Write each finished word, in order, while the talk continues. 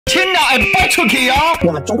青鸟飞出去哦！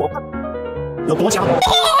我们中国有多强？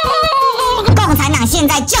共产党现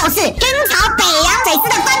在就是清朝北洋水师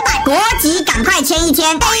的翻版，国籍赶快签一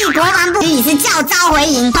签。被国防部吕师教招回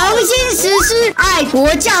营，重新实施爱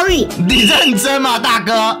国教育。你认真吗，大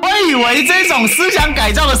哥？我以为这种思想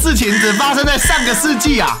改造的事情只发生在上个世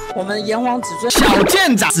纪啊。我们炎黄子孙小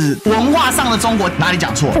舰长指文化上的中国哪里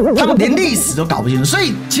讲错？他们连历史都搞不清楚，所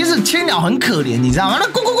以其实青鸟很可怜，你知道吗？那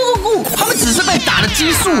咕，他们只是被打的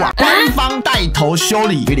激素啊。官方带头修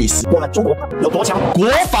理吕礼诗。我们中国有多强？国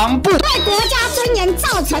防部对国家尊严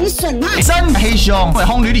造成损害，真黑熊会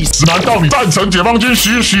轰吕礼诗。难道你赞成解放军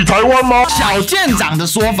洗台湾吗？小舰长的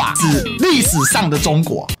说法是历史上的中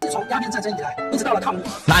国。自从鸦片战争以来，一直到了抗日，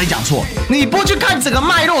哪里讲错？你不去看整个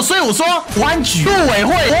脉络，所以我说国安局、陆委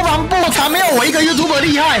会、国防部才没有我一个 YouTuber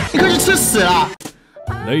厉害，你可以去吃屎啦！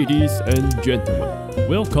 Ladies and gentlemen,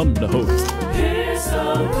 welcome the host.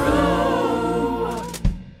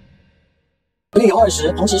 绿有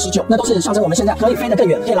20，红旗19，那都是象征我们现在可以飞得更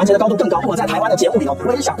远，可以拦截的高度更高。我在台湾的节目里头，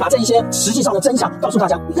我也想把这一些实际上的真相告诉大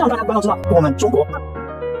家，让大家观众知道我们中国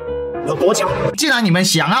有多强。既然你们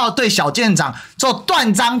想要对小舰长做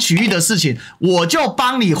断章取义的事情，我就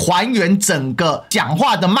帮你还原整个讲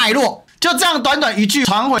话的脉络。就这样短短一句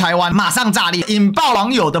传回台湾，马上炸裂，引爆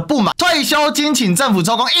网友的不满。退休金请政府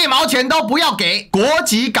抽空，1毛钱都不要给，国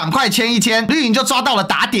籍赶快签一签。绿营就抓到了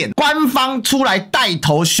打点，官方出来带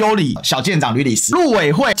头修理小舰长吕礼诗。陆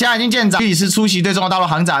委会嘉义舰长吕礼诗出席对中国大陆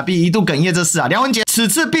航展并一度哽咽这事啊。梁文杰此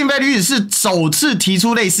次并非吕礼诗首次提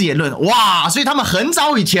出类似言论，哇，所以他们很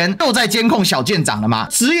早以前就在监控小舰长了嘛，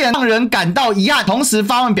直言让人感到遗憾。同时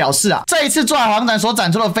发文表示啊，这一次珠海航展所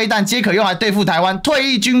展出的飞弹皆可用来对付台湾，退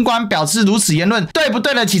役军官表示如此言论对不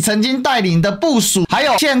对得起曾经带领的部属，还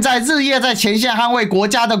有现在日夜在前线捍卫国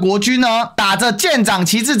家的国军呢？打着舰长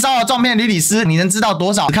旗帜招摇撞骗吕礼诗，你能知道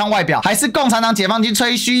多少？看外表，还是共产党解放军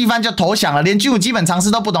吹嘘一番就投降了，连军武基本常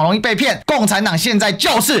识都不懂，容易被骗。共产党现在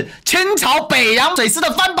就是清朝北洋水师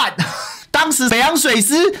的翻版。当时北洋水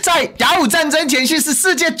师在甲午战争前夕是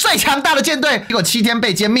世界最强大的舰队，结果7天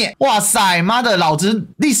被歼灭。哇塞，妈的，老子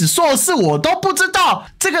历史硕士我都不知道，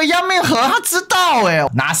这个央面河他知道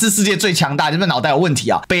哪是世界最强大？你们脑袋有问题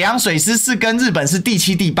啊！北洋水师是跟日本是第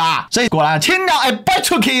7、第8，所以果然青鸟飞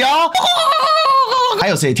出去哦。还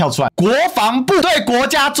有谁跳出来？国防部对国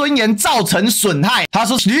家尊严造成损害。他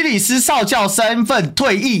说，吕礼诗少校身份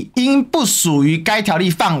退役，因不属于该条例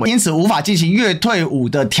范围，因此无法进行越退伍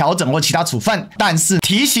的调整或其他处分。但是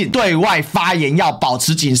提醒对外发言要保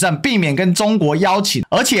持谨慎，避免跟中国邀请。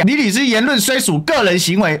而且吕礼诗言论虽属个人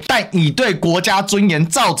行为，但已对国家尊严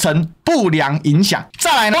造成不良影响。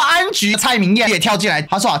再来呢，国安局蔡明彦也跳进来，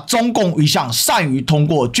他说中共一向善于通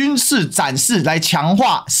过军事展示来强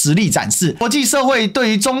化实力展示，国际社会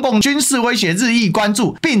对于中共军事威胁日益关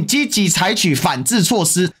注，并积极采取反制措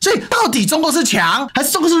施。所以到底中国是强还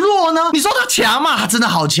是中国是弱呢？你说他强嘛，他真的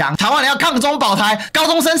好强。台湾人要抗中保台，高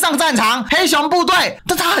中生上战场，黑熊部队，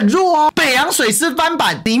但他很弱啊。北洋水师翻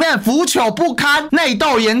版里面腐朽不堪，内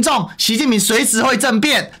斗严重，习近平随时会政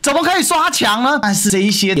变，怎么可以说他强呢？但是这一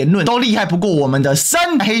些言论都厉害不过我们的深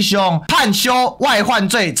黑熊判修外患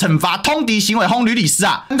罪惩罚通敌行为轰吕礼诗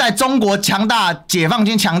啊！现在中国强大，解放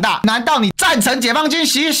军强大，难道你赞成解放军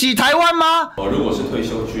洗台湾吗？如果是退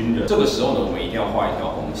休军人，这个时候呢，我们一定要画一条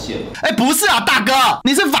红线。不是啊，大哥，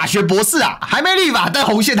你是法学博士啊，还没立法，但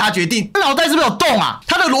红线他决定，脑袋是不是有洞啊？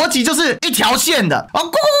他的逻辑就是一条线的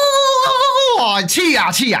啊！气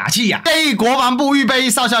呀！建议国防部预备役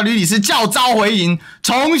少校吕礼诗教召回营，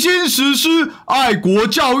重新实施爱国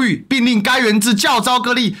教育，并令该员之教召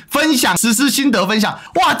各例分享实施心得分享。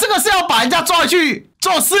哇，这个是要把人家抓回去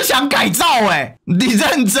做思想改造你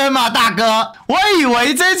认真吗，大哥？我以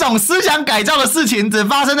为这种思想改造的事情只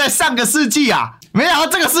发生在上个世纪啊，没想到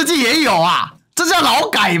这个世纪也有啊，这叫劳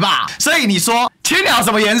改吧？所以你说青鸟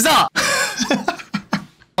什么颜色？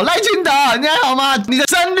赖清德，你还好吗？你的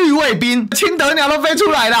深绿卫兵，清德鸟都飞出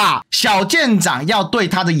来了。小舰长要对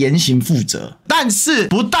他的言行负责，但是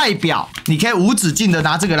不代表你可以无止境的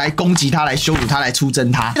拿这个来攻击他、来羞辱他、来出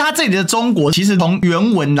征他。他这里的中国，其实从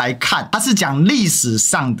原文来看，他是讲历史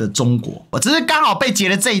上的中国，我只是刚好被截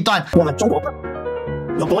了这一段。我们中国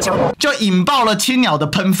有多强，就引爆了青鸟的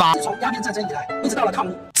喷发。自从鸦片战争以来，一直到了抗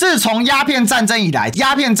日。自从鸦片战争以来，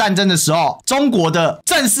鸦片战争的时候，中国的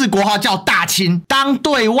正式国号叫大清，当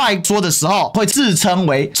对外说的时候，会自称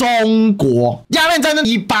为中国。鸦片战争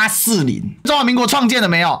1840，中华民国创建了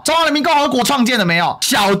没有？中华人民共和国创建了没有？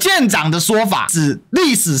小舰长的说法指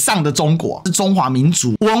历史上的中国是中华民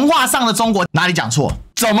族，文化上的中国哪里讲错？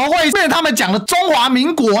怎么会变成他们讲的中华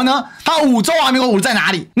民国呢？他侮中华民国侮在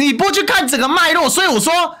哪里？你不去看整个脉络，所以我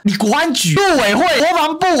说你国安局、陆委会、国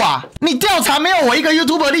防部啊，你调查没有我一个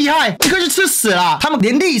YouTuber 厉害，你可以去吃屎啦！他们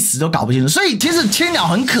连历史都搞不清楚，所以其实青鸟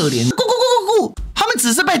很可怜，他们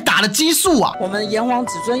只是被打的激素啊。我们炎黄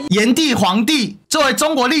子孙，炎帝、黄帝作为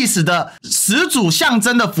中国历史的始祖象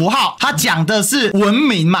征的符号，他讲的是文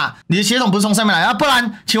明嘛，你的血统不是从上面来啊？不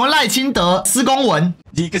然，请问赖清德施公文？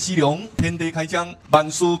二个西凉，天地开疆，万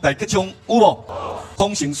事大吉祥，有无？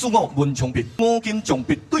丰盛肃穆文昌笔，五金重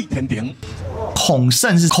笔对天庭。孔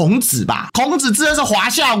圣是孔子吧？孔子自认是华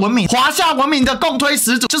夏文明，华夏文明的共推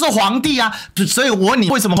始祖就是皇帝啊。所以我问你，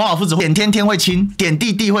为什么孔老夫子点天天会清，点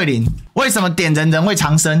地地会灵？为什么点人人会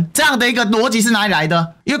长生？这样的一个逻辑是哪里来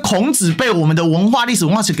的？因为孔子被我们的文化、历史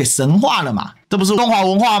文化史给神化了嘛。这不是中华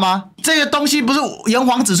文化吗？这个东西不是炎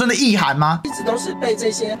黄子孙的意涵吗？一直都是被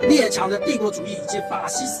这些列强的帝国主义以及法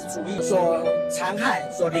西斯主义所残害、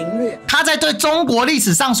所凌虐。他在对中国历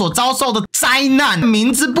史上所遭受的灾难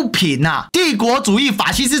民之不平啊！帝国主义、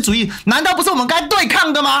法西斯主义，难道不是我们该对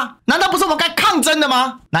抗的吗？难道不是我们该抗争的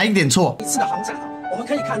吗？哪一点错？一次的航展啊，我们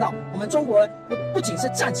可以看到，我们中国人不仅是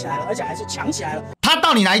站起来了，而且还是强起来了。他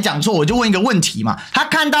到底哪里讲错？我就问一个问题嘛。他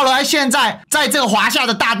看到了，现在在这个华夏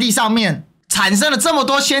的大地上面，产生了这么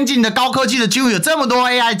多先进的高科技的机会，有这么多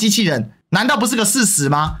AI 机器人，难道不是个事实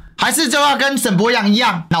吗？还是就要跟沈伯洋一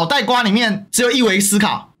样，脑袋瓜里面只有一维思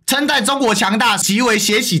考，称赞中国强大，极为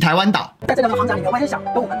血洗台湾岛？在这个航展里面，我也想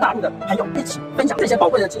跟我们大陆的朋友一起分享这些宝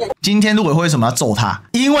贵的经验。今天陆委会为什么要揍他？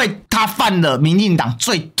因为他犯了民进党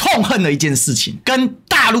最痛恨的一件事情，跟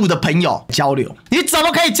大陆的朋友交流。你怎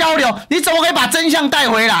么可以交流？你怎么可以把真相带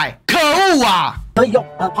回来？可恶啊！可以用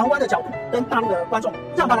旁观的角度跟大陆的观众，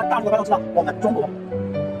让大陆的观众知道我们中国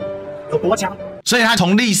有多强。所以他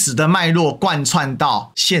从历史的脉络贯穿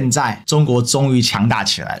到现在，中国终于强大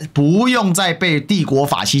起来了，不用再被帝国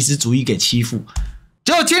法西斯主义给欺负。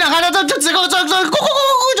结果前两看到就直接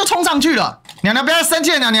就冲上去了。娘娘不要生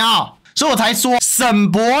气了，娘娘。所以我才说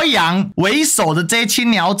沈伯洋为首的这些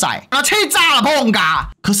青鸟仔，气炸了碰嘎。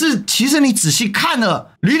可是其实你仔细看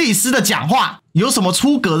了吕礼诗的讲话，有什么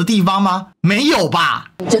出格的地方吗？没有吧。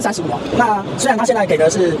歼35啊，那虽然他现在给的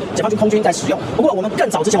是解放军空军在使用，不过我们更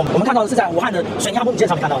早之前我们看到的是在武汉的水泥航母舰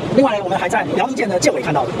上面看到的。另外呢，我们还在辽宁舰的舰尾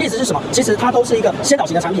看到的。意思是什么？其实它都是一个先导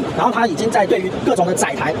型的产品，然后它已经在对于各种的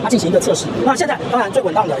载台它进行一个测试。那现在当然最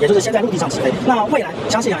稳当的，也就是先在陆地上起飞。那未来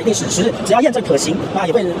相信啊，一定是时日，只要验证可行，那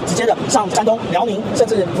也会直接的上山东、辽宁甚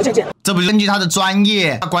至福建舰。这不是根据他的专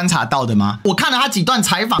业他观察到的吗？我看了他几段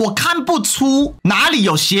采访，我看不出哪里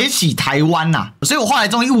有血洗台湾呐、所以我后来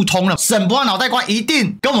终于悟通了，沈伯洋脑袋瓜一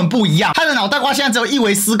定跟我们不一样，他的脑袋瓜现在只有一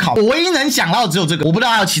维思考，我唯一能想到的只有这个，我不知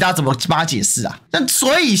道还有其他怎么帮他解释啊。但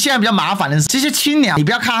所以现在比较麻烦的是，这些青鸟，你不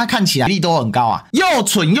要看他看起来力都很高啊，又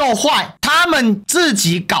蠢又坏，他们自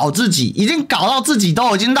己搞自己，已经搞到自己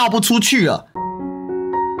都已经绕不出去了。